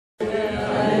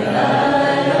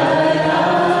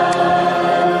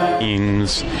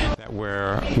understands that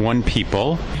we're one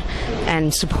people.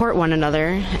 And support one another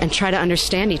and try to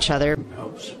understand each other.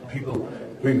 Helps people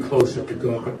bring closer to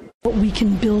God. We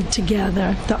can build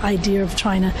together, the idea of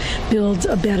trying to build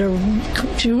a better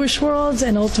Jewish world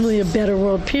and ultimately a better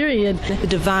world, period. The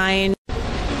divine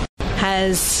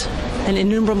has an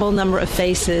innumerable number of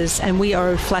faces, and we are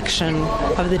a reflection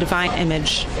of the divine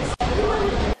image.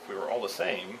 If we were all the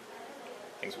same,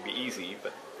 things would be easy,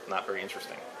 but not very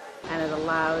interesting. And it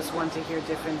allows one to hear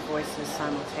different voices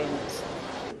simultaneously.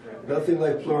 Nothing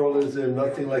like pluralism,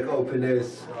 nothing like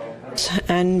openness.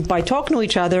 And by talking to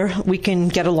each other, we can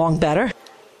get along better.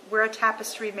 We're a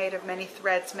tapestry made of many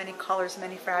threads, many colors,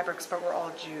 many fabrics, but we're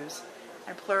all Jews.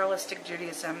 And pluralistic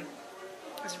Judaism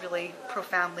is really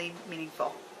profoundly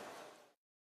meaningful.